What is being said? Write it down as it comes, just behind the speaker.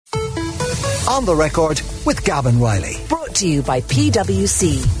On the Record with Gavin Riley. Brought to you by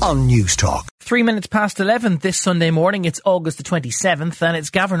PwC on News Talk. 3 minutes past 11 this Sunday morning. It's August the 27th and it's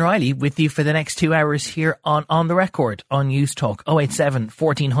Gavin Riley with you for the next 2 hours here on The Record on News Talk. 087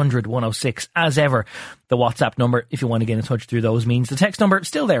 1400 106 as ever. The WhatsApp number if you want to get in touch through those means. The text number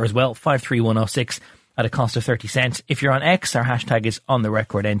still there as well, 53106 at a cost of 30 cents. If you're on X, our hashtag is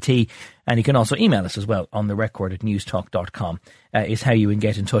OnTheRecordNT, and you can also email us as well, ontherecord@newstalk.com is how you can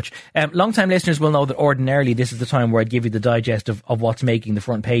get in touch. Long-time listeners will know that ordinarily this is the time where I'd give you the digest of what's making the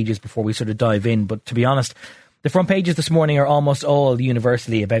front pages before we sort of dive in, but to be honest, the front pages this morning are almost all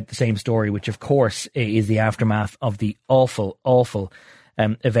universally about the same story, which of course is the aftermath of the awful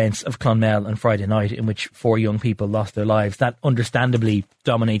events of Clonmel on Friday night, in which 4 young people lost their lives. That understandably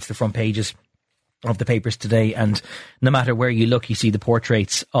dominates the front pages of the papers today, and no matter where you look, you see the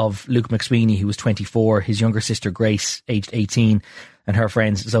portraits of Luke McSweeney, who was 24, his younger sister Grace, aged 18, and her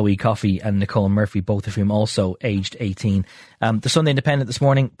friends Zoe Coffey and Nicole Murphy, both of whom also aged 18. The Sunday Independent this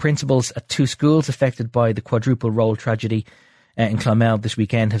morning, principals at 2 schools affected by the quadruple roll tragedy in Clonmel this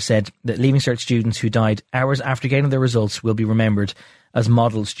weekend have said that Leaving Cert students who died hours after getting their results will be remembered as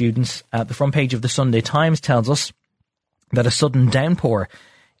model students. The front page of the Sunday Times tells us that a sudden downpour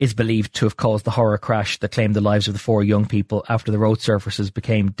is believed to have caused the horror crash that claimed the lives of the 4 young people after the road surfaces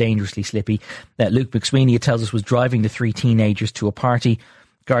became dangerously slippy. Luke McSweeney, it tells us, was driving the 3 teenagers to a party.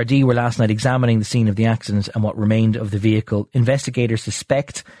 Gardaí were last night examining the scene of the accident and what remained of the vehicle. Investigators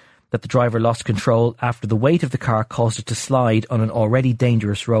suspect that the driver lost control after the weight of the car caused it to slide on an already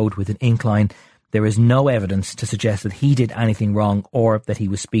dangerous road with an incline. There is no evidence to suggest that he did anything wrong or that he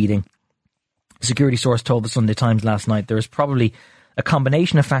was speeding. A security source told the Sunday Times last night there is probably a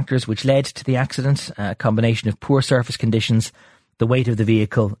combination of factors which led to the accident, a combination of poor surface conditions, the weight of the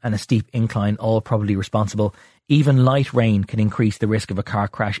vehicle and a steep incline, all probably responsible. Even light rain can increase the risk of a car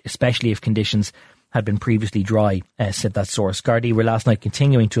crash, especially if conditions had been previously dry, said that source. Gardaí were last night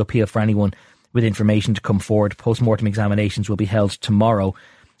continuing to appeal for anyone with information to come forward. Post-mortem examinations will be held tomorrow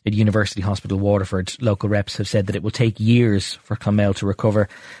at University Hospital Waterford. Local reps have said that it will take years for Clonmel to recover.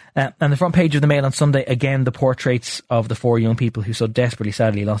 And the front page of the Mail on Sunday, again, the portraits of the 4 young people who so desperately,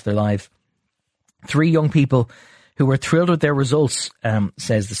 sadly lost their lives. 3 young people who were thrilled with their results,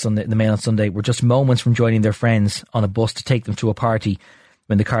 says the Mail on Sunday, were just moments from joining their friends on a bus to take them to a party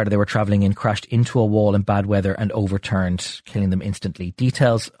when the car that they were travelling in crashed into a wall in bad weather and overturned, killing them instantly.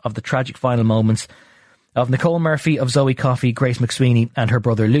 Details of the tragic final moments of Nicole Murphy, of Zoe Coffey, Grace McSweeney and her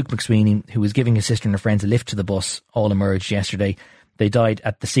brother Luke McSweeney, who was giving his sister and her friends a lift to the bus, all emerged yesterday. They died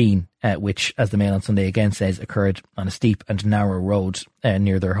at the scene, which, as the Mail on Sunday again says, occurred on a steep and narrow road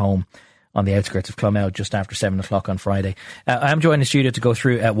near their home on the outskirts of Clonmel just after 7 o'clock on Friday. I am joined in the studio to go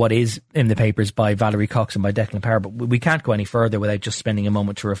through what is in the papers by Valerie Cox and by Declan Power, but we can't go any further without just spending a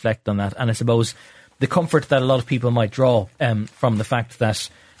moment to reflect on that. And I suppose the comfort that a lot of people might draw from the fact that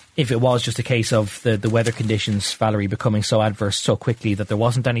if it was just a case of the weather conditions, Valerie, becoming so adverse so quickly that there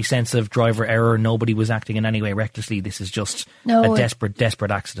wasn't any sense of driver error, nobody was acting in any way recklessly. This is just a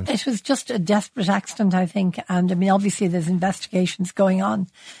desperate accident. It was just a desperate accident, I think. And I mean, obviously there's investigations going on.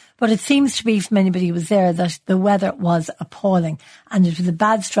 But it seems to be, from anybody who was there, that the weather was appalling. And it was a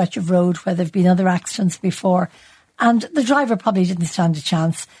bad stretch of road where there have been other accidents before. And the driver probably didn't stand a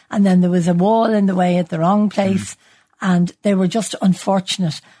chance. And then there was a wall in the way at the wrong place. And they were just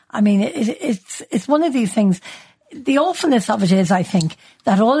unfortunate. I mean, it's one of these things. The awfulness of it is, I think,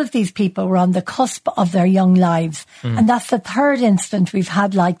 that all of these people were on the cusp of their young lives. And that's the 3rd incident we've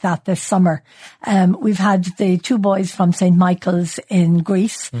had like that this summer. We've had the 2 boys from St. Michael's in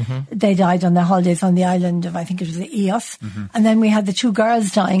Greece. They died on their holidays on the island of, I think it was Ios. And then we had the 2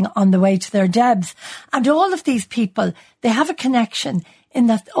 girls dying on the way to their debs. And all of these people, they have a connection in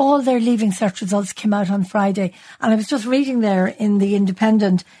that all their Leaving Cert results came out on Friday. And I was just reading there in the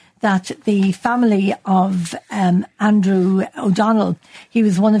Independent that the family of Andrew O'Donnell, he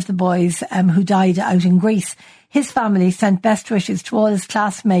was one of the boys who died out in Greece. His family sent best wishes to all his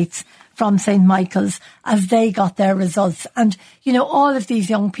classmates from St. Michael's as they got their results. And, you know, all of these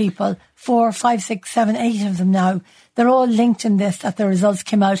young people, 4, 5, 6, 7, 8 of them now, they're all linked in this, that the results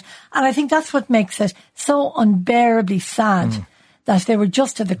came out. And I think that's what makes it so unbearably sad that they were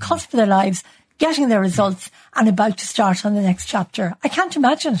just at the cusp of their lives, getting their results and about to start on the next chapter. I can't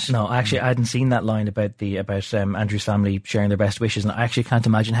imagine it. No, actually, I hadn't seen that line about Andrew's family sharing their best wishes, and I actually can't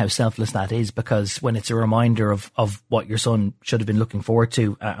imagine how selfless that is, because when it's a reminder of what your son should have been looking forward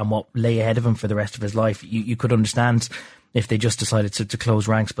to and what lay ahead of him for the rest of his life, you could understand if they just decided to close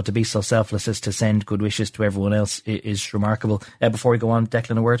ranks, but to be so selfless as to send good wishes to everyone else is remarkable. Before we go on,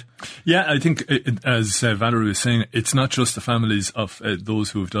 Declan, a word? Yeah, I think, as Valerie was saying, it's not just the families of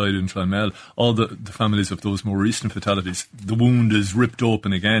those who have died in Clonmel, all the families of those more recent fatalities. The wound is ripped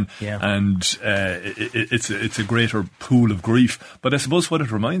open again, and it's a greater pool of grief. But I suppose what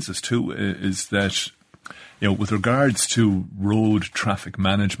it reminds us too is that, with regards to road traffic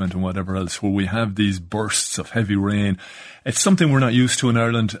management and whatever else, where we have these bursts of heavy rain, it's something we're not used to in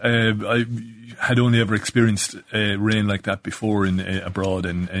Ireland. I had only ever experienced rain like that before abroad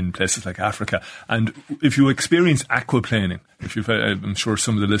in places like Africa. And if you experience aquaplaning, I'm sure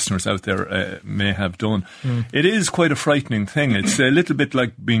some of the listeners out there may have done, it is quite a frightening thing. It's a little bit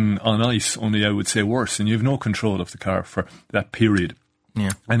like being on ice, only I would say worse, and you have no control of the car for that period.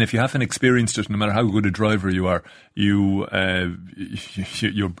 Yeah. And if you haven't experienced it, no matter how good a driver you are, you're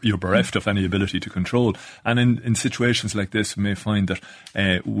bereft of any ability to control. And in situations like this, we may find that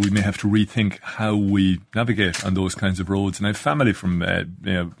we may have to rethink how we navigate on those kinds of roads. And I have family from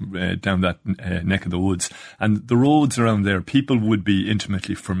down that neck of the woods, and the roads around there, people would be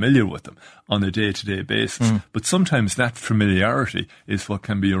intimately familiar with them on a day-to-day basis. But sometimes that familiarity is what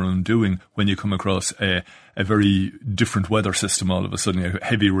can be your undoing when you come across a very different weather system all of a sudden, a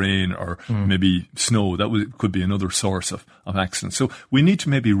heavy rain or maybe snow. That could be another source of accidents. So we need to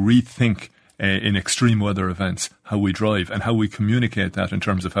maybe rethink in extreme weather events how we drive and how we communicate that in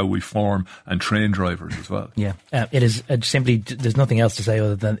terms of how we form and train drivers as well. Yeah, it is simply, there's nothing else to say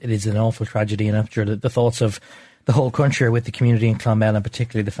other than it is an awful tragedy, and I'm sure the thoughts of the whole country are with the community in Clonmel, and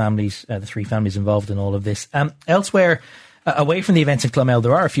particularly the families, the three families involved in all of this. Elsewhere, away from the events in Clonmel,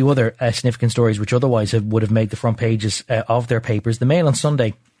 there are a few other significant stories which otherwise would have made the front pages of their papers. The Mail on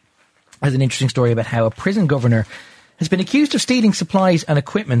Sunday has an interesting story about how a prison governor has been accused of stealing supplies and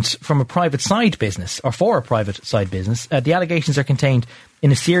equipment from a private side business, or for a private side business. The allegations are contained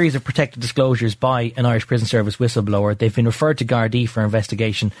in a series of protected disclosures by an Irish Prison Service whistleblower. They've been referred to Gardaí for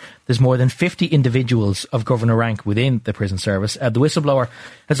investigation. There's more than 50 individuals of governor rank within the prison service. The whistleblower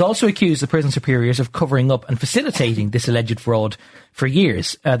has also accused the prison superiors of covering up and facilitating this alleged fraud for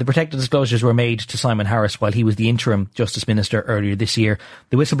years. The protected disclosures were made to Simon Harris while he was the interim Justice Minister earlier this year.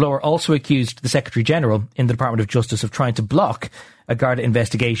 The whistleblower also accused the Secretary General in the Department of Justice of trying to block a Garda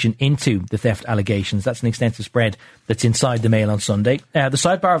investigation into the theft allegations. That's an extensive spread that's inside the Mail on Sunday. The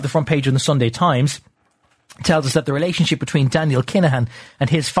sidebar of the front page of the Sunday Times tells us that the relationship between Daniel Kinahan and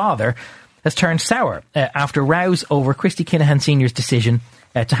his father has turned sour after rows over Christy Kinahan Sr.'s decision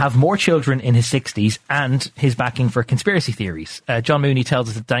to have more children in his 60s and his backing for conspiracy theories. John Mooney tells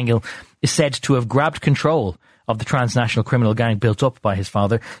us that Daniel is said to have grabbed control of the transnational criminal gang built up by his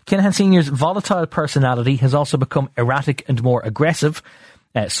father. Kinahan Sr.'s volatile personality has also become erratic and more aggressive,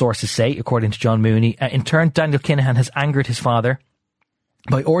 sources say, according to John Mooney. In turn, Daniel Kinahan has angered his father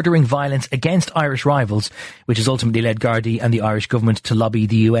by ordering violence against Irish rivals, which has ultimately led Gardaí and the Irish government to lobby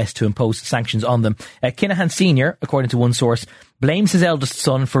the US to impose sanctions on them. Kinahan Sr., according to one source, blames his eldest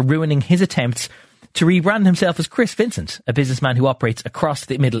son for ruining his attempts to rebrand himself as Chris Vincent, a businessman who operates across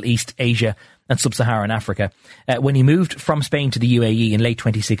the Middle East, Asia and Sub-Saharan Africa. When he moved from Spain to the UAE in late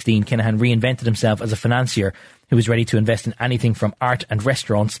 2016, Kinahan reinvented himself as a financier who was ready to invest in anything from art and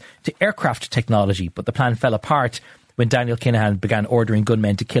restaurants to aircraft technology. But the plan fell apart when Daniel Kinahan began ordering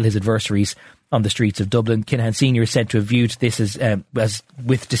gunmen to kill his adversaries on the streets of Dublin. Kinahan Sr. is said to have viewed this as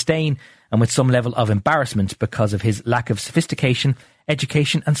with disdain and with some level of embarrassment because of his lack of sophistication,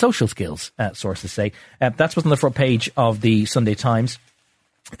 education and social skills, sources say. That's what's on the front page of the Sunday Times.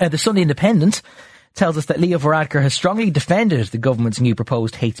 The Sunday Independent tells us that Leo Varadkar has strongly defended the government's new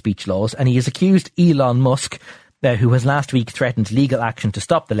proposed hate speech laws, and he has accused Elon Musk, who has last week threatened legal action to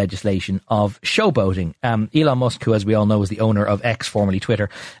stop the legislation, of showboating. Elon Musk, who, as we all know, is the owner of X, formerly Twitter,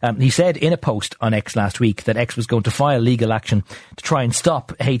 he said in a post on X last week that X was going to file legal action to try and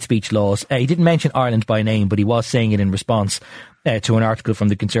stop hate speech laws. He didn't mention Ireland by name, but he was saying it in response to an article from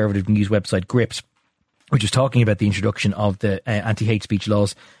the conservative news website Grips, which is talking about the introduction of the anti-hate speech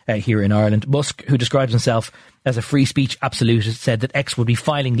laws here in Ireland. Musk, who describes himself as a free speech absolutist, said that X will be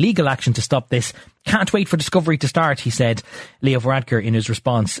filing legal action to stop this. Can't wait for discovery to start, he said. Leo Varadkar, in his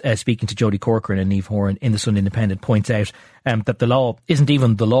response, speaking to Jodie Corcoran and Niamh Horan in the Sunday Independent, points out that the law isn't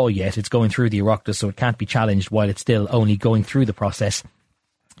even the law yet. It's going through the Oireachtas, so it can't be challenged while it's still only going through the process.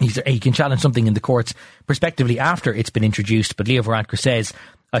 He can challenge something in the courts prospectively after it's been introduced, but Leo Varadkar says,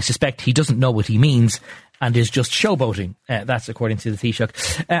 I suspect he doesn't know what he means and is just showboating. That's according to the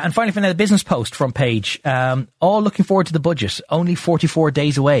Taoiseach. And finally, from the Business Post front page, all looking forward to the budget. Only 44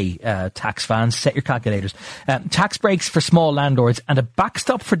 days away, tax fans. Set your calculators. Tax breaks for small landlords and a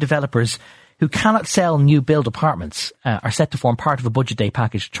backstop for developers who cannot sell new build apartments are set to form part of a budget day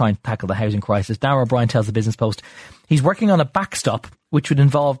package to try and tackle the housing crisis. Darragh O'Brien tells the Business Post he's working on a backstop which would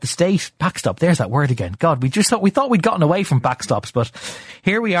involve the state. Backstop, there's that word again. God, we thought we'd gotten away from backstops, but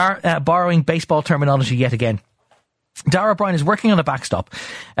here we are, borrowing baseball terminology yet again. Darragh O'Brien is working on a backstop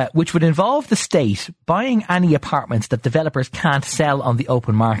which would involve the state buying any apartments that developers can't sell on the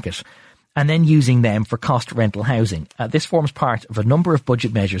open market and then using them for cost rental housing. This forms part of a number of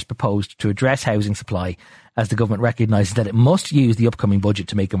budget measures proposed to address housing supply, as the government recognises that it must use the upcoming budget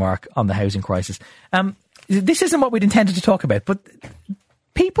to make a mark on the housing crisis. This isn't what we'd intended to talk about, but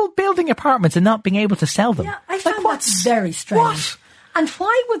people building apartments and not being able to sell them. Yeah, I find that's very strange. What? And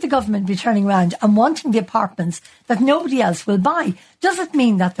why would the government be turning around and wanting the apartments that nobody else will buy? Does it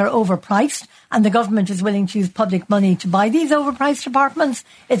mean that they're overpriced and the government is willing to use public money to buy these overpriced apartments?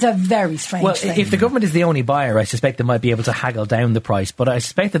 It's a very strange thing. If the government is the only buyer, I suspect they might be able to haggle down the price. But I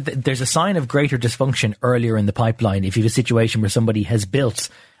suspect that there's a sign of greater dysfunction earlier in the pipeline if you have a situation where somebody has built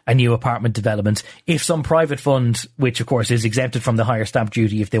a new apartment development. If some private fund, which of course is exempted from the higher stamp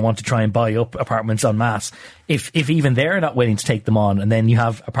duty if they want to try and buy up apartments en masse, if even they're not willing to take them on, and then you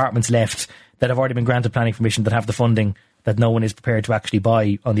have apartments left that have already been granted planning permission that have the funding that no one is prepared to actually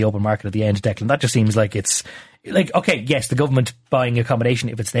buy on the open market at the end, Declan, that just seems like it's like, okay, yes, the government buying accommodation,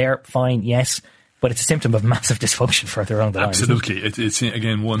 if it's there, fine, yes, but it's a symptom of massive dysfunction further along the line. Absolutely. It's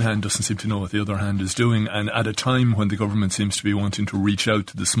again, one hand doesn't seem to know what the other hand is doing, and at a time when the government seems to be wanting to reach out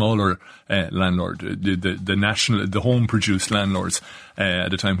to the smaller landlord, the national, the home-produced landlords,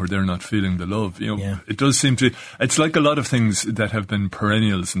 at a time where they're not feeling the love. It does seem to. It's like a lot of things that have been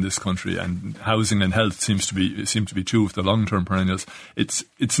perennials in this country, and housing and health seem to be two of the long-term perennials.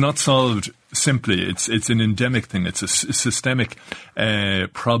 It's not solved simply. It's an endemic thing. It's a systemic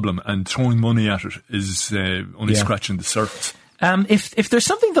problem, and throwing money at it is only scratching the surface. If there's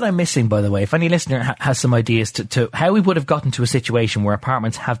something that I'm missing, by the way, if any listener has some ideas to how we would have gotten to a situation where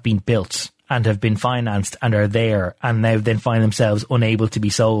apartments have been built and have been financed and are there and now then find themselves unable to be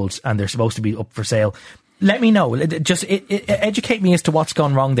sold and they're supposed to be up for sale, let me know. Just educate me as to what's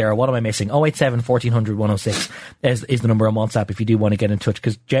gone wrong there, or what am I missing. 087 1400 106 is the number on WhatsApp if you do want to get in touch,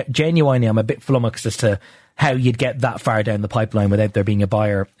 because genuinely I'm a bit flummoxed as to how you'd get that far down the pipeline without there being a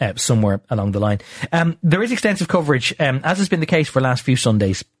buyer somewhere along the line. There is extensive coverage, as has been the case for the last few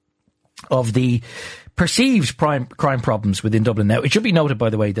Sundays, of the perceived crime problems within Dublin. Now, it should be noted, by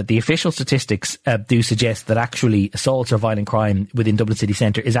the way, that the official statistics do suggest that actually assaults or violent crime within Dublin city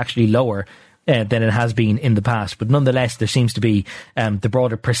centre is actually lower than it has been in the past. But nonetheless, there seems to be the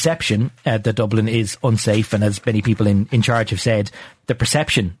broader perception that Dublin is unsafe, and as many people in charge have said, the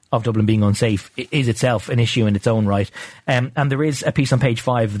perception of Dublin being unsafe is itself an issue in its own right. And there is a piece on page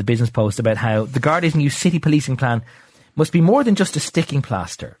 5 of the Business Post about how the Garda's new city policing plan must be more than just a sticking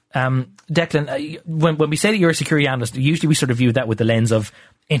plaster. Declan, when we say that you're a security analyst, usually we sort of view that with the lens of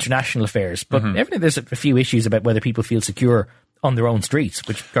international affairs, but there's a few issues about whether people feel secure on their own streets,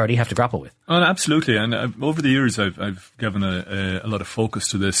 which Gardaí have to grapple with. Oh, absolutely. And over the years, I've given a lot of focus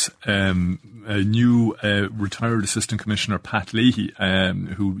to this. A new retired Assistant Commissioner, Pat Leahy,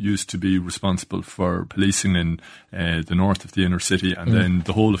 who used to be responsible for policing in the north of the inner city and then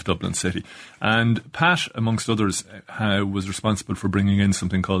the whole of Dublin City. And Pat, amongst others, was responsible for bringing in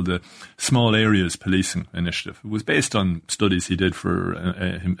something called the Small Areas Policing Initiative. It was based on studies he did for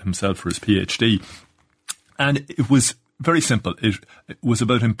himself for his PhD. And it was very simple. It was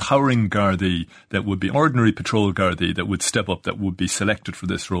about empowering Gardaí that would be ordinary patrol Gardaí that would step up, that would be selected for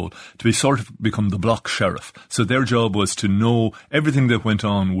this role, to be sort of become the block sheriff. So their job was to know everything that went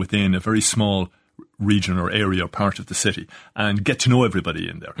on within a very small region or area or part of the city and get to know everybody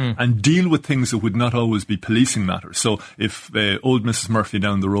in there and deal with things that would not always be policing matters. So if old Mrs. Murphy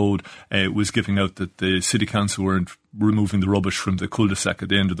down the road was giving out that the city council weren't removing the rubbish from the cul-de-sac at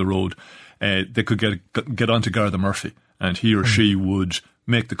the end of the road, they could get onto Garda Murphy, and he or she would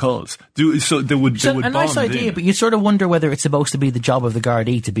make the calls. So they would a nice idea, but you sort of wonder whether it's supposed to be the job of the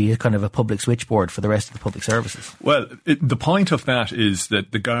Gardaí to be a kind of a public switchboard for the rest of the public services. Well, the point of that is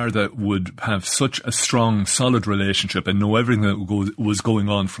that the Garda would have such a strong, solid relationship and know everything that was going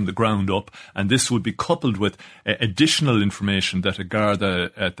on from the ground up, and this would be coupled with additional information that a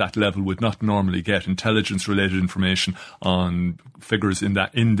Garda at that level would not normally get, intelligence-related information on figures in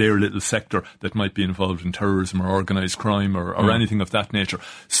their little sector that might be involved in terrorism or organised crime or anything of that nature.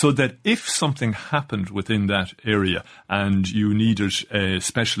 so that if something happened within that area and you needed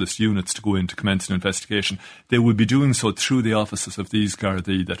specialist units to go in to commence an investigation, they would be doing so through the offices of these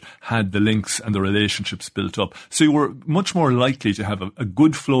Gardaí that had the links and the relationships built up. So you were much more likely to have a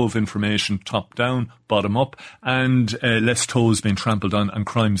good flow of information, top down, bottom up, and less toes being trampled on and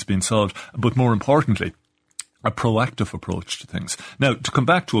crimes being solved. But more importantly, a proactive approach to things. Now, to come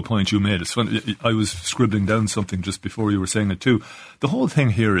back to a point you made, it's funny, I was scribbling down something just before you were saying it too. The whole thing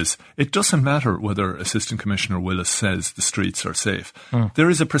here is, it doesn't matter whether Assistant Commissioner Willis says the streets are safe.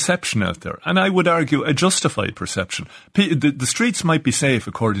 There is a perception out there, and I would argue a justified perception. The streets might be safe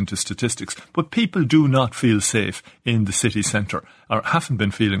according to statistics, but people do not feel safe in the city centre, or haven't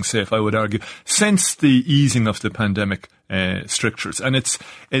been feeling safe, I would argue, since the easing of the pandemic strictures. And it's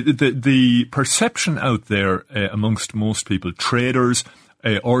the perception out there amongst most people, traders,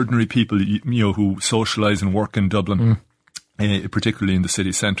 ordinary people, who socialise and work in Dublin, particularly in the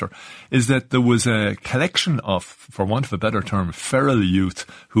city centre, is that there was a collection of, for want of a better term, feral youth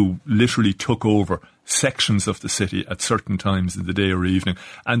who literally took over sections of the city at certain times of the day or evening,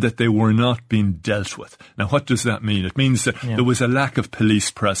 and that they were not being dealt with. Now, what does that mean? It means that there was a lack of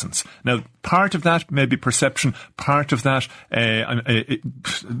police presence. Now, part of that may be perception, part of that,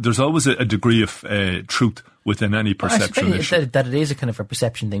 there's always a degree of truth within any perception issue. That it is a kind of a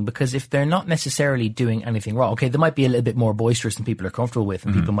perception thing, because if they're not necessarily doing anything wrong, okay, they might be a little bit more boisterous than people are comfortable with,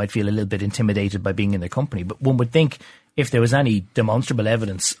 and people might feel a little bit intimidated by being in their company, but one would think if there was any demonstrable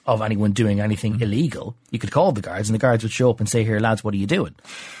evidence of anyone doing anything illegal, you could call the guards and the guards would show up and say, here lads, what are you doing?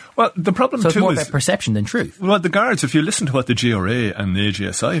 Well, the problem so too it's more is about perception than truth. Well, the guards, if you listen to what the GRA and the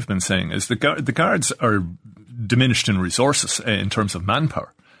AGSI have been saying, is the guards are diminished in resources in terms of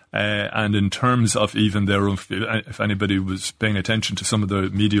manpower. And in terms of even their own, if anybody was paying attention to some of the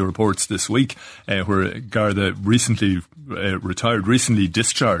media reports this week, where Garda recently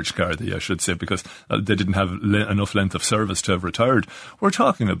discharged Garda, I should say, because they didn't have enough length of service to have retired. We're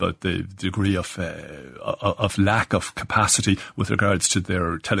talking about the degree of lack of capacity with regards to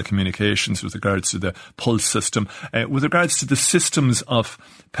their telecommunications, with regards to the pulse system, with regards to the systems of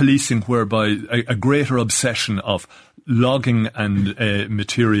policing, whereby a greater obsession of logging and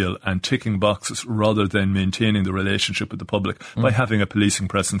material and ticking boxes rather than maintaining the relationship with the public by having a policing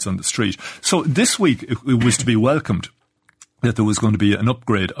presence on the street. So this week it was to be welcomed that there was going to be an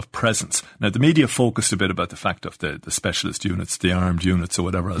upgrade of presence. Now, the media focused a bit about the fact of the specialist units, the armed units or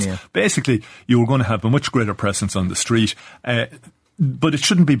whatever else. Yeah. Basically, you were going to have a much greater presence on the street. But it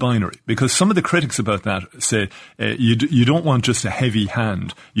shouldn't be binary, because some of the critics about that say you don't want just a heavy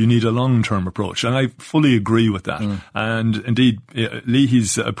hand. You need a long-term approach. And I fully agree with that. And indeed,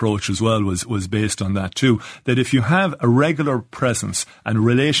 Leahy's approach as well was based on that too, that if you have a regular presence and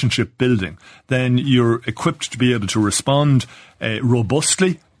relationship building, then you're equipped to be able to respond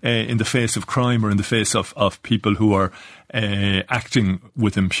robustly in the face of crime or in the face of people who are acting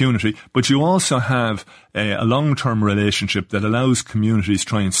with impunity, but you also have a long-term relationship that allows communities to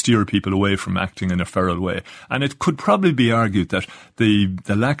try and steer people away from acting in a feral way. And it could probably be argued that the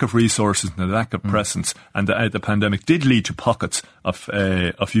lack of resources and the lack of presence and the pandemic did lead to pockets of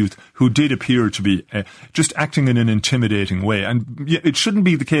youth who did appear to be just acting in an intimidating way. And it shouldn't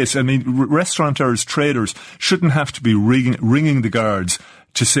be the case. I mean, restaurateurs, traders shouldn't have to be ringing the guards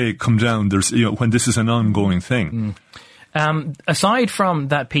to say, come down, when this is an ongoing thing. Aside from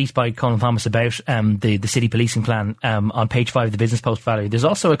that piece by Colin Thomas about the city policing plan on page 5 of the Business Post, Valerie, there's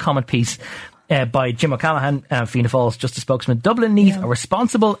also a comment piece by Jim O'Callaghan, Fianna Fáil's Justice spokesman. Dublin needs a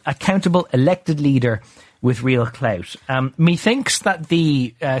responsible, accountable, elected leader with real clout. Methinks that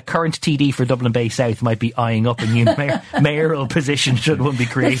the current TD for Dublin Bay South might be eyeing up a new mayoral position should one be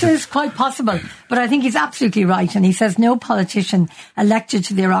created. This is quite possible, but I think he's absolutely right. And he says no politician elected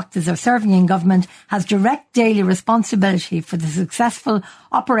to the Oireachtas or serving in government has direct daily responsibility for the successful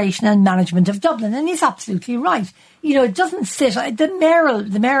operation and management of Dublin. And he's absolutely right. It doesn't sit.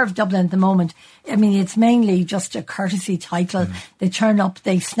 The mayor of Dublin at the moment, I mean, it's mainly just a courtesy title. They turn up,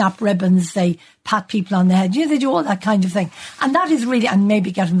 they snap ribbons, they pat people on the head. They do all that kind of thing. And that is really, and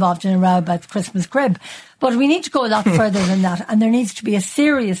maybe get involved in a row about the Christmas crib. But we need to go a lot further than that. And there needs to be a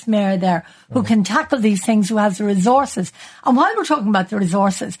serious mayor there who can tackle these things, who has the resources. And while we're talking about the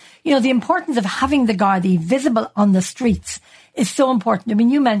resources, the importance of having the Gardaí visible on the streets is so important. I mean,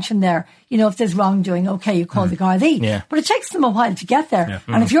 you mentioned there, if there's wrongdoing, okay, you call the Gardaí. Yeah. But it takes them a while to get there. Yeah.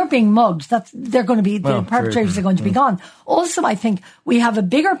 And if you're being mugged, the perpetrators are going to be gone. Also, I think we have a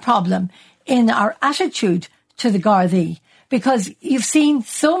bigger problem in our attitude to the Gardaí, because you've seen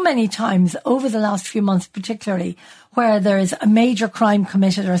so many times over the last few months particularly where there is a major crime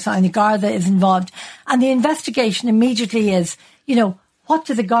committed or something, the Garda is involved, and the investigation immediately is, what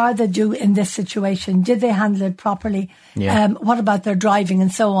do the Garda do in this situation? Did they handle it properly? Yeah. What about their driving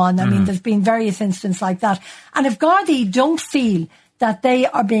and so on? I mean, there's been various instances like that. And if Gardaí don't feel that they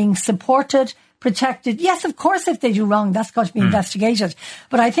are being supported, protected, yes, of course, if they do wrong, that's got to be investigated.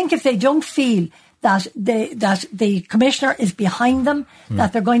 But I think if they don't feel that the Commissioner is behind them,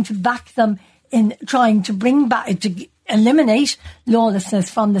 that they're going to back them in trying to bring back, to eliminate lawlessness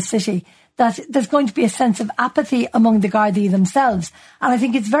from the city, that there's going to be a sense of apathy among the Gardaí themselves. And I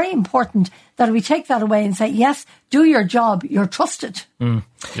think it's very important that we take that away and say, yes, do your job, you're trusted.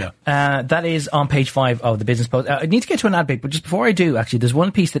 Yeah. That is on page 5 of the Business Post. I need to get to an ad break, but just before I do, actually, there's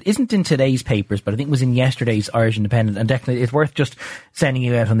one piece that isn't in today's papers, but I think was in yesterday's Irish Independent. And Declan, it's worth just sending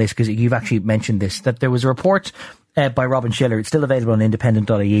you out on this because you've actually mentioned this, that there was a report by Robin Schiller, it's still available on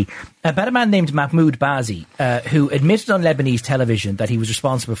independent.ie, about a man named Mahmoud Bazi, who admitted on Lebanese television that he was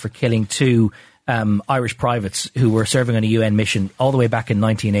responsible for killing 2 Irish privates who were serving on a UN mission all the way back in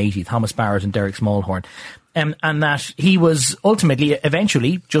 1980, Thomas Barrett and Derek Smallhorn. And that he was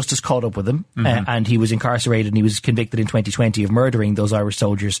eventually, justice caught up with him, and he was incarcerated and he was convicted in 2020 of murdering those Irish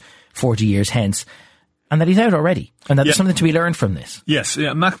soldiers 40 years hence. And that he's out already. And that there's something to be learned from this. Yes,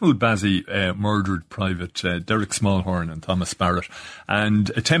 Mahmoud Bazi murdered Private Derek Smallhorn and Thomas Barrett and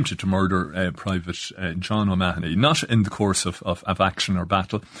attempted to murder Private John O'Mahony, not in the course of action or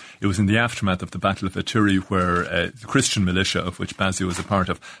battle. It was in the aftermath of the Battle of Aturi, where the Christian militia, of which Bazi was a part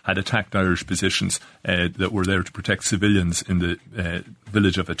of, had attacked Irish positions that were there to protect civilians in the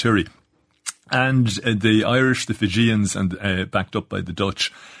village of Aturi. And the Irish, the Fijians, and backed up by the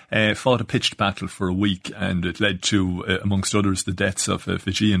Dutch, fought a pitched battle for a week, and it led to, amongst others, the deaths of a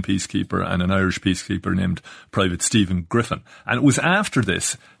Fijian peacekeeper and an Irish peacekeeper named Private Stephen Griffin. And it was after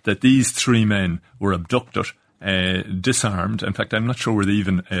this that these 3 men were abducted, disarmed. In fact, I'm not sure were they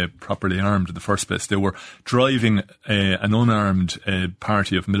even properly armed in the first place. They were driving an unarmed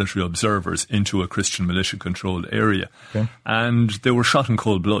party of military observers into a Christian militia-controlled area. Okay. And they were shot in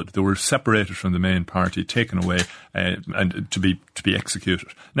cold blood. They were separated from the main party, taken away, and to be executed.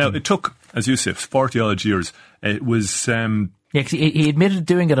 Now, it took, as you say, 40-odd years. It was... Yeah, 'cause he admitted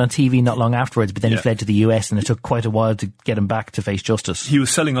doing it on TV not long afterwards, but then he fled to the US and it took quite a while to get him back to face justice. He was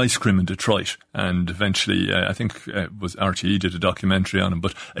selling ice cream in Detroit, and eventually, I think was RTE did a documentary on him,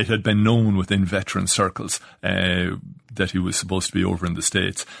 but it had been known within veteran circles that he was supposed to be over in the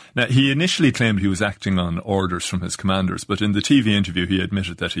States. Now, he initially claimed he was acting on orders from his commanders, but in the TV interview he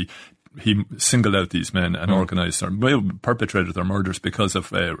admitted that he singled out these men and perpetrated their murders because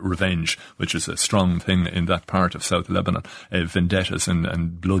of revenge, which is a strong thing in that part of South Lebanon, vendettas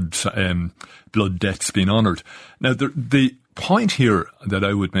and blood debts being honoured. Now, the point here that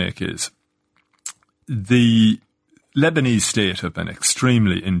I would make is the Lebanese state have been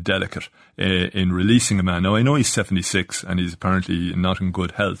extremely indelicate in releasing a man. Now, I know he's 76 and he's apparently not in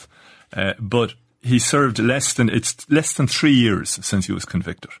good health, but he served less than 3 years since he was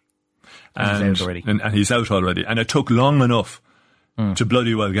convicted. And he's out already. And it took long enough to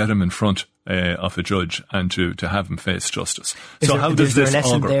bloody well get him in front of a judge and to have him face justice. How does this augur? Is there a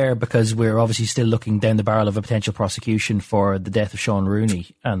lesson there? Because we're obviously still looking down the barrel of a potential prosecution for the death of Sean Rooney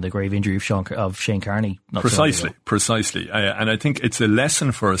and the grave injury of Shane Carney. Precisely. And I think it's a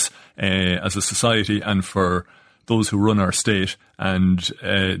lesson for us as a society and for those who run our state and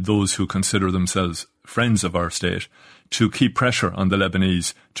those who consider themselves friends of our state, to keep pressure on the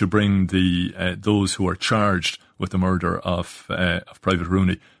Lebanese to bring those who are charged with the murder of Private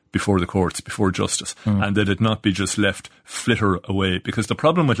Rooney before the courts, before justice, and that it not be just left flitter away. Because the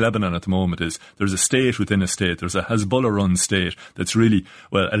problem with Lebanon at the moment is there's a state within a state. There's a Hezbollah-run state that's really,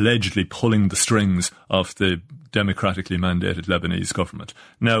 allegedly pulling the strings of the democratically mandated Lebanese government.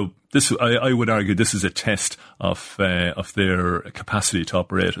 Now, I would argue this is a test of their capacity to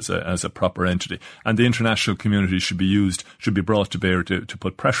operate as a proper entity, and the international community should be brought to bear to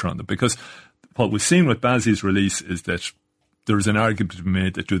put pressure on them. Because what we've seen with Bazi's release is that there is an argument to be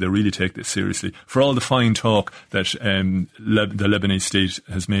made that do they really take this seriously? For all the fine talk that the Lebanese state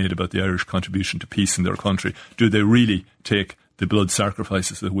has made about the Irish contribution to peace in their country, do they really take the blood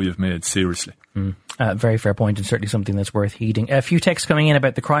sacrifices that we have made seriously? Very fair point, and certainly something that's worth heeding. A few texts coming in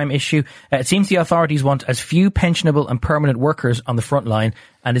about the crime issue. It seems the authorities want as few pensionable and permanent workers on the front line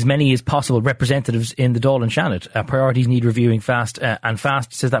and as many as possible representatives in the Dáil and Shannon. Priorities need reviewing fast,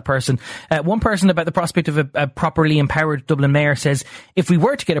 says that person. One person about the prospect of a properly empowered Dublin mayor says, if we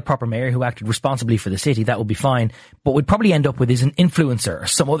were to get a proper mayor who acted responsibly for the city, that would be fine. But we'd probably end up with is an influencer or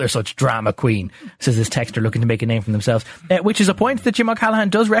some other such drama queen, says this texter looking to make a name for themselves, which is a point that Jim O'Callaghan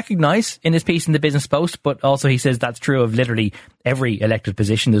does recognise in his piece in the Business Post, but also he says that's true of literally every elected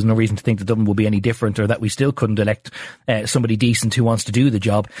position. There's no reason to think that Dublin will be any different, or that we still couldn't elect somebody decent who wants to do the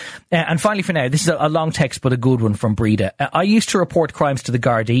job. And finally for now, this is a long text but a good one from Breda. I used to report crimes to the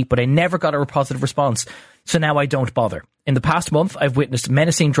Gardaí, but I never got a positive response, so now I don't bother. In the past month, I've witnessed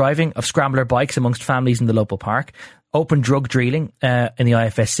menacing driving of scrambler bikes amongst families in the local park, open drug dealing in the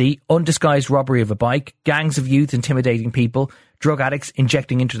IFSC, undisguised robbery of a bike, gangs of youth intimidating people, drug addicts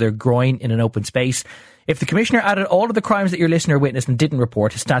injecting into their groin in an open space. If the Commissioner added all of the crimes that your listener witnessed and didn't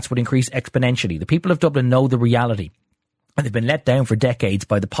report, his stats would increase exponentially. The people of Dublin know the reality, and they've been let down for decades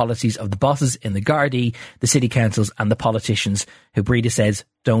by the policies of the bosses in the Gardaí, the city councils and the politicians who Breda says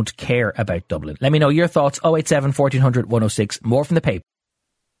don't care about Dublin. Let me know your thoughts. 087 1400 106. More from the paper.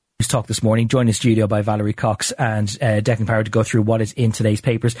 News Talk this morning, joined in studio by Valerie Cox and Declan Power to go through what is in today's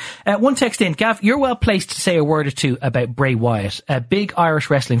papers. One text in, Gav, you're well placed to say a word or two about Bray Wyatt, a big Irish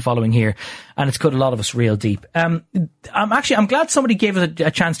wrestling following here, and it's cut a lot of us real deep. I'm glad somebody gave us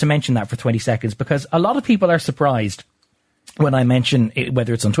a chance to mention that for 20 seconds, because a lot of people are surprised when I mention it,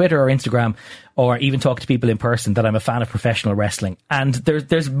 whether it's on Twitter or Instagram, or even talk to people in person, that I'm a fan of professional wrestling. And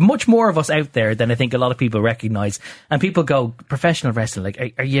there's much more of us out there than I think a lot of people recognise. And people go, professional wrestling,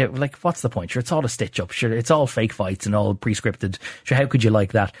 like, are you, like, what's the point? Sure, it's all a stitch up. Sure, it's all fake fights and all pre-scripted. Sure, how could you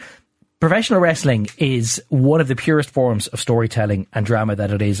like that? Professional wrestling is one of the purest forms of storytelling and drama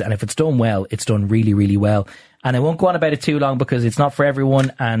that it is. And if it's done well, it's done really, really well. And I won't go on about it too long because it's not for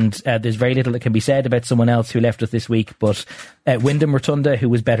everyone, and there's very little that can be said about someone else who left us this week. But Wyndham Rotunda, who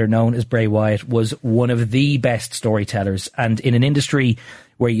was better known as Bray Wyatt, was one of the best storytellers. And in an industry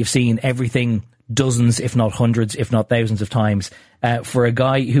where you've seen everything dozens, if not hundreds, if not thousands of times, for a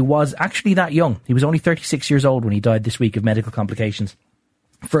guy who was actually that young, he was only 36 years old when he died this week of medical complications.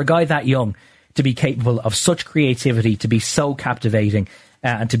 For a guy that young to be capable of such creativity, to be so captivating,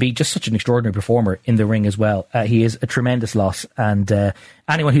 and to be just such an extraordinary performer in the ring as well. He is a tremendous loss, and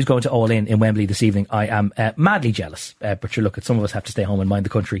anyone who's going to All In Wembley this evening, I am madly jealous. But sure, look, some of us have to stay home and mind the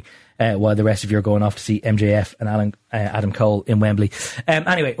country while the rest of you are going off to see MJF and Adam Cole in Wembley.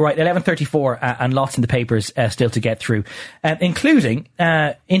 Anyway, right, 11:34 and lots in the papers still to get through, including,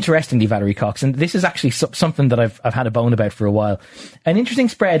 interestingly, Valerie Cox, and this is actually something that I've had a bone about for a while, an interesting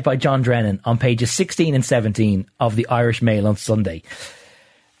spread by John Drennan on pages 16 and 17 of the Irish Mail on Sunday.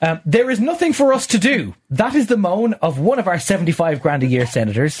 There is nothing for us to do. That is the moan of one of our 75 grand a year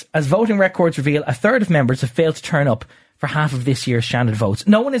senators. As voting records reveal, a third of members have failed to turn up for half of this year's Shannon votes.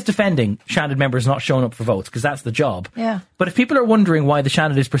 No one is defending Shannon members not showing up for votes, because that's the job. Yeah. But if people are wondering why the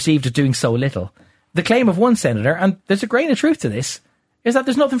Shannon is perceived as doing so little, the claim of one senator, and there's a grain of truth to this, is that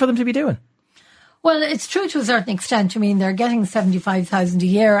there's nothing for them to be doing. Well, it's true to a certain extent. I mean, they're getting 75,000 a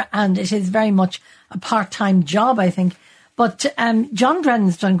year, and it is very much a part-time job, I think. But John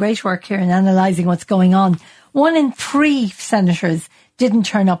Drennan's done great work here in analysing what's going on. 1 in 3 senators didn't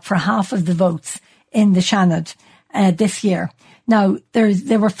turn up for half of the votes in the Seanad this year. Now,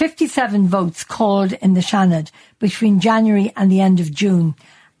 there were 57 votes called in the Seanad between January and the end of June.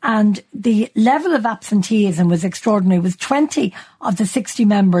 And the level of absenteeism was extraordinary, with 20 of the 60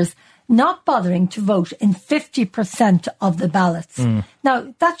 members not bothering to vote in 50% of the ballots.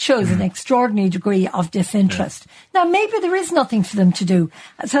 Now, that shows an extraordinary degree of disinterest. Now, maybe there is nothing for them to do.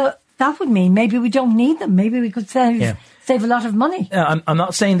 So that would mean maybe we don't need them. Maybe we could save a lot of money. I'm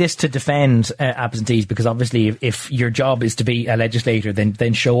not saying this to defend absentees, because obviously if your job is to be a legislator,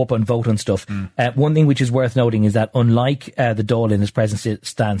 then show up and vote on stuff. One thing which is worth noting is that unlike the Dáil in his present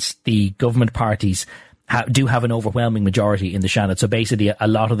stance, the government parties do have an overwhelming majority in the Seanad. So basically a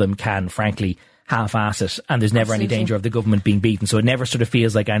lot of them can, frankly, half-ass it, and there's never any danger of the government being beaten. So it never sort of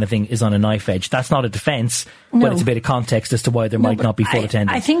feels like anything is on a knife edge. That's not a defence, but it's a bit of context as to why there might not be full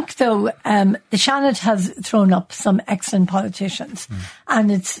attendance. I think, though, the Seanad has thrown up some excellent politicians, and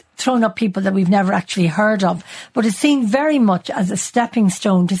it's thrown up people that we've never actually heard of. But it's seen very much as a stepping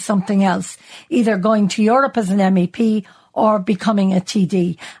stone to something else, either going to Europe as an MEP or becoming a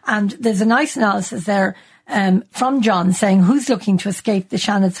TD. And there's a nice analysis there from John saying who's looking to escape the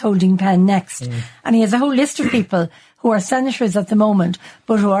Seanad's holding pen next. And he has a whole list of people who are senators at the moment,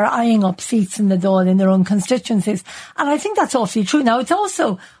 but who are eyeing up seats in the Dáil in their own constituencies. And I think that's awfully true. Now, it's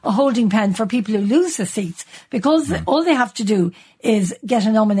also a holding pen for people who lose the seats, because all they have to do is get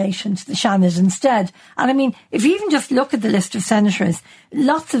a nomination to the Seanad instead. And I mean, if you even just look at the list of senators,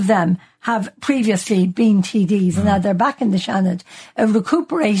 lots of them have previously been TDs and now they're back in the Seanad,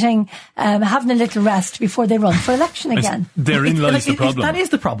 recuperating, having a little rest before they run for election again. Therein lies the problem. That is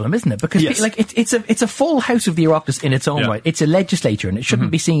the problem, isn't it? Because it's a full House of the Oireachtas in its own right. It's a legislature, and it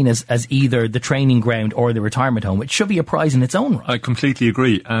shouldn't be seen as either the training ground or the retirement home. It should be a prize in its own right. I completely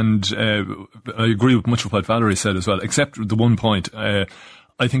agree, and I agree with much of what Valerie said as well, except the one point.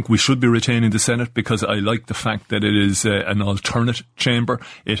 I think we should be retaining the Senate because I like the fact that it is an alternate chamber.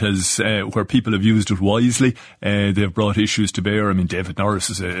 It has where people have used it wisely. They've brought issues to bear. I mean, David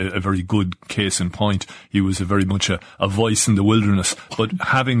Norris is a very good case in point. He was very much a voice in the wilderness. But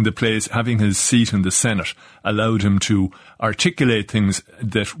having his seat in the Senate allowed him to articulate things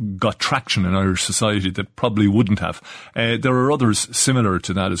that got traction in Irish society that probably wouldn't have. There are others similar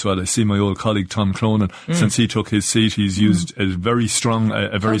to that as well. I see my old colleague Tom Cronin, since he took his seat, he's used a very strong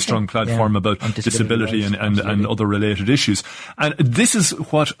platform about disability and other related issues. And this is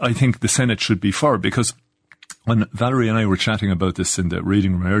what I think the Senate should be for, because when Valerie and I were chatting about this in the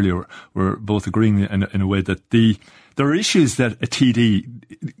reading room earlier, we're both agreeing in a way that there are issues that a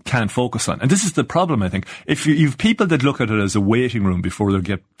TD can't focus on. And this is the problem, I think. If you've people that look at it as a waiting room before they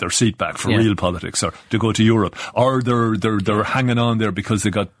get their seat back for real politics or to go to Europe, or they're hanging on there because they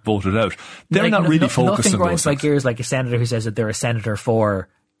got voted out, they're not really focused on those things. Nothing grinds my gears like a senator who says that they're a senator for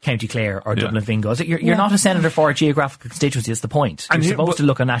County Clare or Dublin Fingal. You're not a senator for a geographical constituency, that's the point. You're supposed to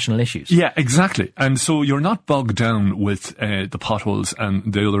look at national issues. Yeah, exactly. And so you're not bogged down with the potholes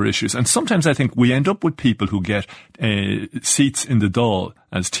and the other issues. And sometimes I think we end up with people who get seats in the Dáil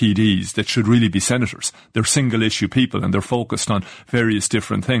as TDs that should really be senators. They're single issue people and they're focused on various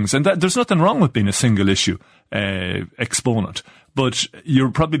different things. And there's nothing wrong with being a single issue exponent. But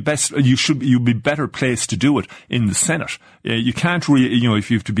you're probably you'd be better placed to do it in the Senate. You can't really, if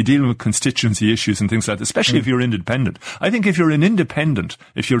you have to be dealing with constituency issues and things like that, especially if you're independent. I think if you're an independent,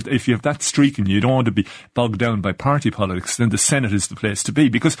 if you have that streak in you don't want to be bogged down by party politics, then the Senate is the place to be,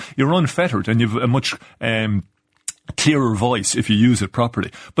 because you're unfettered and you've a much, clearer voice if you use it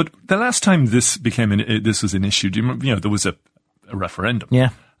properly. But the last time this was an issue, do you remember, there was a referendum.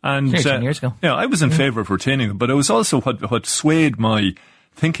 Yeah. And 10 years ago. I was in favour of retaining it, but it was also what swayed my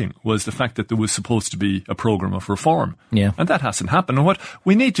thinking was the fact that there was supposed to be a programme of reform. Yeah. And that hasn't happened. And what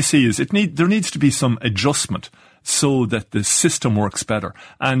we need to see is there needs to be some adjustment so that the system works better.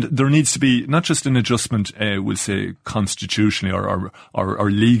 And there needs to be not just an adjustment, we'll say constitutionally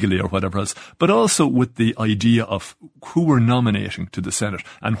or legally or whatever else, but also with the idea of who we're nominating to the Senate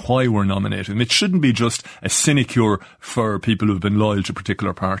and why we're nominating. It shouldn't be just a sinecure for people who've been loyal to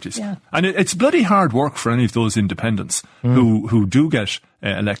particular parties. Yeah. And it's bloody hard work for any of those independents who do get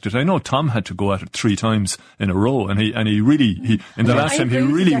elected. I know Tom had to go at it 3 times in a row, and he really last time he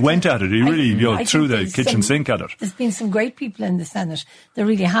really went at it. He really threw the kitchen sink at it. There's been some great people in the Senate. They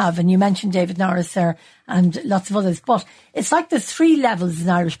really have. And you mentioned David Norris there and lots of others. But it's like there's 3 levels in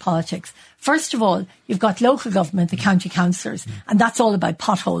Irish politics. First of all, you've got local government, the county councillors, and that's all about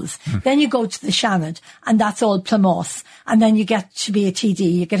potholes. Then you go to the Seanad, and that's all Plymouth. And then you get to be a TD,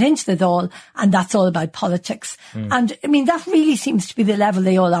 you get into the Dáil, and that's all about politics. And I mean, that really seems to be the level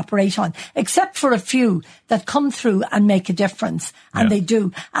they all operate on, except for a few that come through and make a difference. And they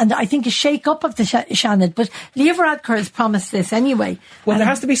do. And I think a shake-up of the Seanad. But Leo Varadkar has promised this anyway. Well, there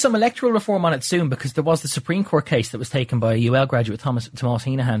has to be some electoral reform on it soon, because there was the Supreme Court case that was taken by a UL graduate, Tomas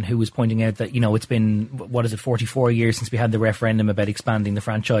Heenahan, who was pointing out that, it's been, 44 years since we had the referendum about expanding the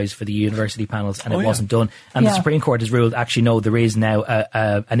franchise for the university panels, and it wasn't done. And the Supreme Court has ruled, actually, no, there is now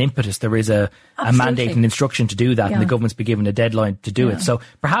an impetus. There is a mandate and instruction to do that, and the government's been given a deadline to do it. So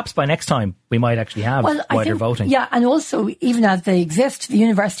perhaps by next time we might actually have wider voting. Yeah, and also, even as they exist, the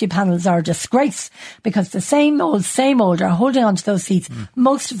university panels are a disgrace, because the same old are holding on to those seats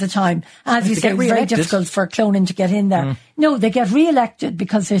most of the time. As you say, it's very difficult for Clonan to get in there. No, they get re-elected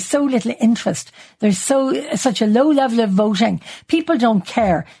because there's so little interest. There's such a low level of voting. People don't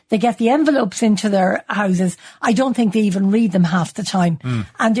care. They get the envelopes into their houses. I don't think they even read them half the time.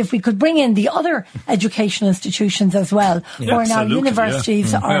 And if we could bring in the other educational institutions as well, or now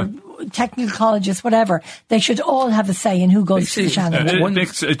universities or technical colleges, whatever, they should all have a say in who goes to the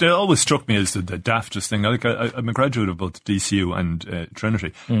Seanad. It always struck me as the daftest thing. I'm a graduate of both DCU and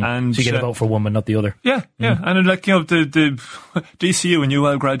Trinity. And so you get a vote for one but not the other. Yeah. And the DCU and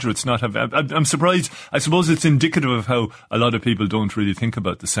UL graduates not have... I'm surprised. I suppose it's indicative of how a lot of people don't really think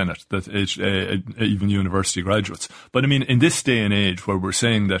about the Senate, that even university graduates. But I mean, in this day and age where we're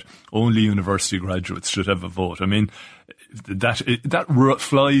saying that only university graduates should have a vote, I mean, that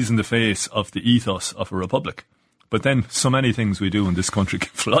flies in the face of the ethos of a republic. But then so many things we do in this country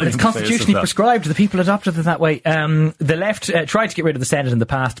can fly in the face of that. It's constitutionally prescribed. The people adopted it that way. The left tried to get rid of the Senate in the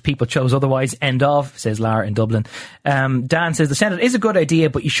past. People chose otherwise. End of, says Lara in Dublin. Dan says the Senate is a good idea,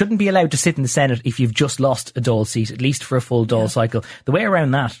 but you shouldn't be allowed to sit in the Senate if you've just lost a Dáil seat, at least for a full Dáil cycle. The way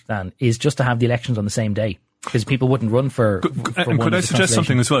around that, Dan, is just to have the elections on the same day. Because people wouldn't run for and could I suggest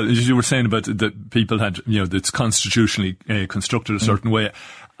something as well? As you were saying about that people had, that's constitutionally constructed a certain way.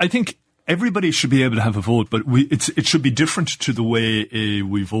 I think everybody should be able to have a vote, but it should be different to the way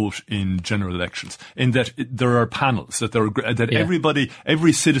we vote in general elections. In that there are panels,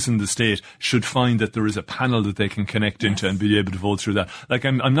 every citizen in the state should find that there is a panel that they can connect into and be able to vote through that. Like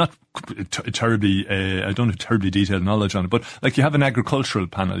I'm not terribly, I don't have terribly detailed knowledge on it, but like you have an agricultural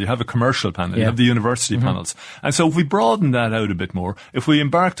panel, you have a commercial panel, you have the university panels, and so if we broaden that out a bit more, if we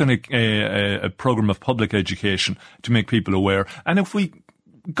embarked on a program of public education to make people aware, and if we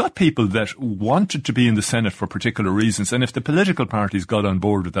got people that wanted to be in the Senate for particular reasons, and if the political parties got on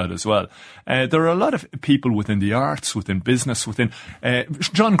board with that as well. There are a lot of people within the arts, within business, within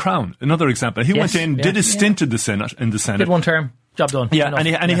John Crown, another example. He went in, did a stint in the Senate. Did one term. Job done. Yeah, and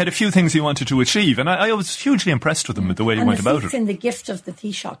he had a few things he wanted to achieve, and I was hugely impressed with him with the way he went about it. And in the gift of the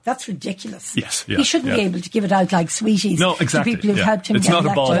Taoiseach, that's ridiculous. Yes, he shouldn't be able to give it out like sweeties to people who've helped him it's get not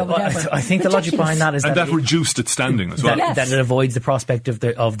elected a ball. or whatever. I think the logic behind that is that reduced its standing as well. That it avoids the prospect of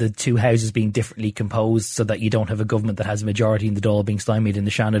the two houses being differently composed, so that you don't have a government that has a majority in the Dáil being stymied in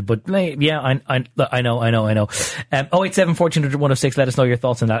the Shannon. But yeah, I know. 087 1400 106. Let us know your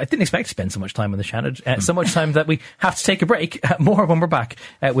thoughts on that. I didn't expect to spend so much time on the Shannon, so much time that we have to take a break. More when we're back.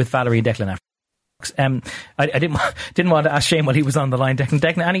 With Valerie and Declan after. I didn't want to ask Shane while he was on the line.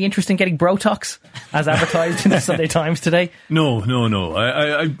 Declan, any interest in getting Brotox as advertised in the Sunday Times today? No.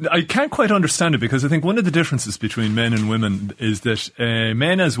 I can't quite understand it, because I think one of the differences between men and women is that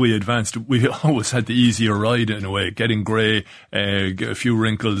men, as we advanced, we always had the easier ride in a way, getting grey, a few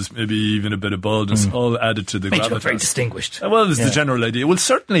wrinkles, maybe even a bit of baldness, all added to the gravitas. You're very distinguished. Well, it's the general idea. Well,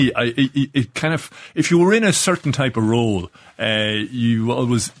 certainly, it kind of, if you were in a certain type of role, you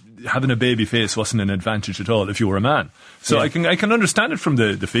always, having a baby face wasn't an advantage at all if you were a man. So I can understand it from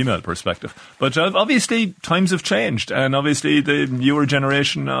the female perspective. But obviously times have changed, and obviously the newer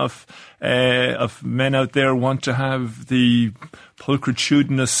generation of men out there want to have the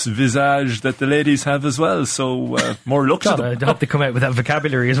pulchritudinous visage that the ladies have as well. So more luck to them. I hope they come out with that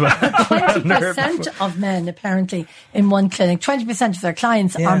vocabulary as well. 20% of men, apparently, in one clinic, 20% of their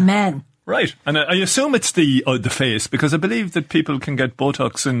clients are men. Right, and I assume it's the face, because I believe that people can get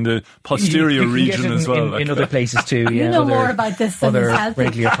Botox in the posterior region as well. In other places too. You know more about this than is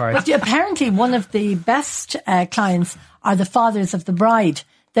healthy. But apparently one of the best clients are the fathers of the bride.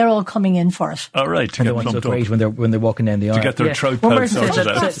 They're all coming in for it. All right, and the ones that wait when they're walking down the aisle to get their trout pouch sorted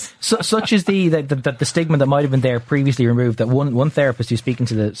out. Such is the stigma that might have been there previously removed. That one therapist who's speaking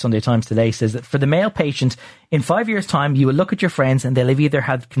to the Sunday Times today says that for the male patient, in 5 years' time, you will look at your friends and they'll have either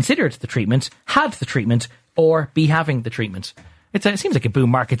had considered the treatment, had the treatment, or be having the treatment. It seems like a boom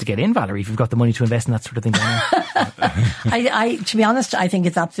market to get in, Valerie, if you've got the money to invest in that sort of thing. To be honest, I think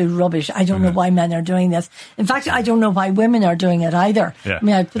it's absolute rubbish. I don't know why men are doing this. In fact, I don't know why women are doing it either. Yeah. I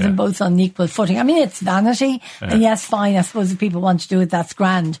mean, I put them both on equal footing. I mean, it's vanity. And yes, fine. I suppose if people want to do it, that's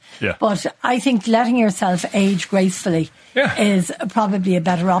grand. Yeah. But I think letting yourself age gracefully is probably a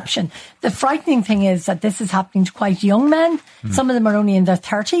better option. The frightening thing is that this is happening to quite young men. Some of them are only in their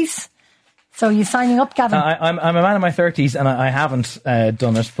 30s. So are you signing up, Gavin? I'm a man in my 30s and I haven't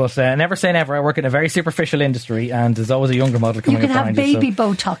done it, but never say never. I work in a very superficial industry and there's always a younger model coming up behind you. You can have baby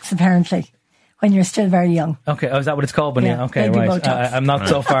Botox, apparently, when you're still very young. Okay, is that what it's called? Okay, baby right. Botox. I'm not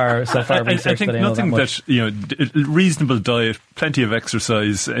so far researched. I think nothing that reasonable diet, plenty of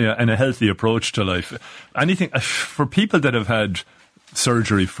exercise, and a healthy approach to life. Anything for people that have had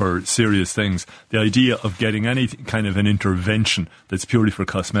surgery for serious things, the idea of getting any kind of an intervention that's purely for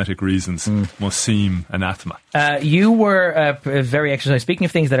cosmetic reasons must seem anathema. You were very exercised. Speaking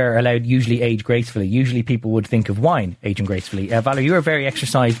of things that are allowed usually age gracefully, usually people would think of wine aging gracefully. Valerie, you were very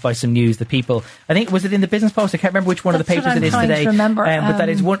exercised by some news that people, I think, was it in the Business Post? I can't remember which one of the papers it is today. But that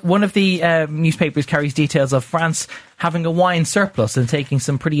is one of the newspapers carries details of France having a wine surplus and taking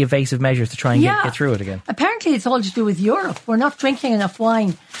some pretty evasive measures to try and get through it again. Apparently it's all to do with Europe. We're not drinking enough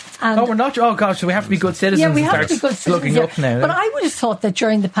wine. And we're not? Oh, gosh, so we have to be good citizens. Yeah, we have to be good citizens. Up now. But I would have thought that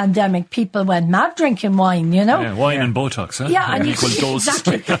during the pandemic, people went mad drinking wine, you know? Yeah, wine and Botox, huh? Yeah, and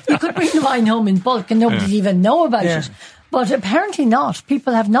exactly. You could bring the wine home in bulk and nobody would even know about it. But apparently not.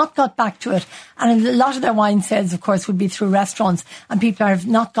 People have not got back to it. And a lot of their wine sales, of course, would be through restaurants, and people have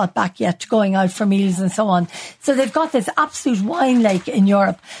not got back yet to going out for meals and so on. So they've got this absolute wine lake in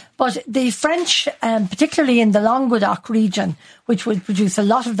Europe. But the French, particularly in the Languedoc region, which would produce a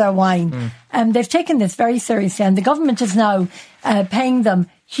lot of their wine, they've taken this very seriously, and the government is now paying them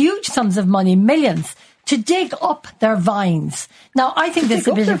huge sums of money, millions, to dig up their vines. Now, I think this is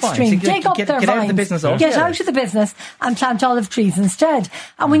a bit extreme. Dig up their vines. Get out of the business altogether. Get out of the business and plant olive trees instead.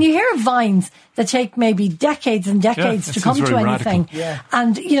 And when you hear of vines that take maybe decades and decades to come to anything,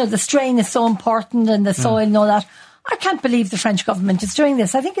 and, you know, the strain is so important and the soil and all that, I can't believe the French government is doing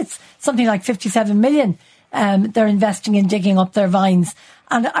this. I think it's something like 57 million they're investing in digging up their vines.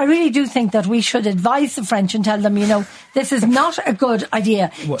 And I really do think that we should advise the French and tell them, you know, this is not a good idea.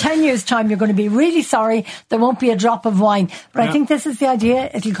 10 years' time, you're going to be really sorry. There won't be a drop of wine. But I think this is the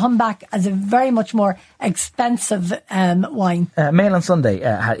idea. It'll come back as a very much more expensive wine. Mail on Sunday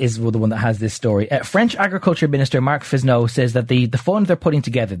is the one that has this story. French Agriculture Minister Marc Fesneau says that the fund they're putting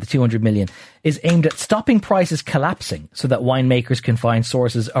together, the 200 million, is aimed at stopping prices collapsing so that winemakers can find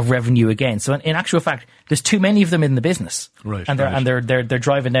sources of revenue again. So in actual fact, there's too many of them in the business. Right. And they're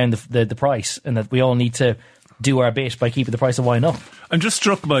driving down the price, and that we all need to do our bit by keeping the price of wine up. I'm just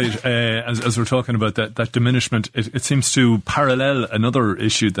struck by it, as we're talking about that diminishment, it seems to parallel another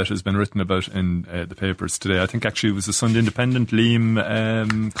issue that has been written about in the papers today. I think actually it was the Sunday Independent,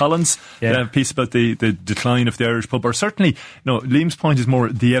 Liam Collins, piece about the decline of the Irish pub, or certainly, no, Liam's point is more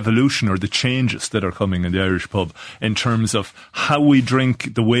the evolution or the changes that are coming in the Irish pub in terms of how we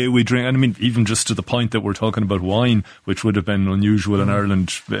drink, the way we drink, and I mean, even just to the point that we're talking about wine, which would have been unusual in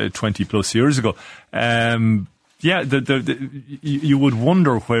Ireland 20 plus years ago. You would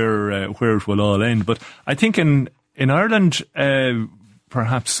wonder where it will all end. But I think in Ireland,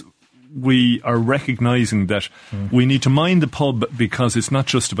 perhaps we are recognising that we need to mind the pub, because it's not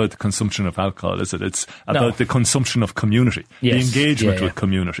just about the consumption of alcohol, is it? It's about the consumption of community, the engagement with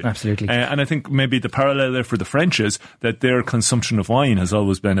community. Absolutely. And I think maybe the parallel there for the French is that their consumption of wine has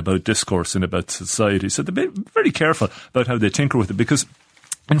always been about discourse and about society. So they're very careful about how they tinker with it, because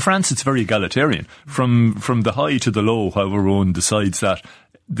in France, it's very egalitarian. From the high to the low, however one decides that,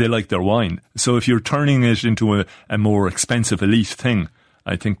 they like their wine. So if you're turning it into a more expensive elite thing,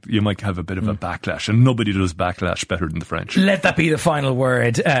 I think you might have a bit of a backlash, and nobody does backlash better than the French. Let that be the final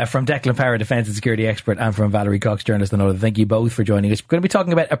word from Declan Power, defence and security expert, and from Valerie Cox, journalist and author. Thank you both for joining us. We're going to be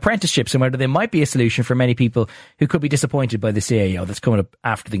talking about apprenticeships and whether they might be a solution for many people who could be disappointed by the CAO. That's coming up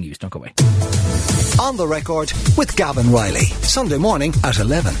after the news. Don't go away. On the Record with Gavin Riley, Sunday morning at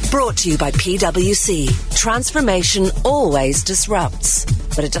 11. Brought to you by PwC. Transformation always disrupts,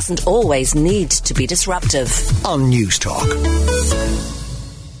 but it doesn't always need to be disruptive. On News Talk.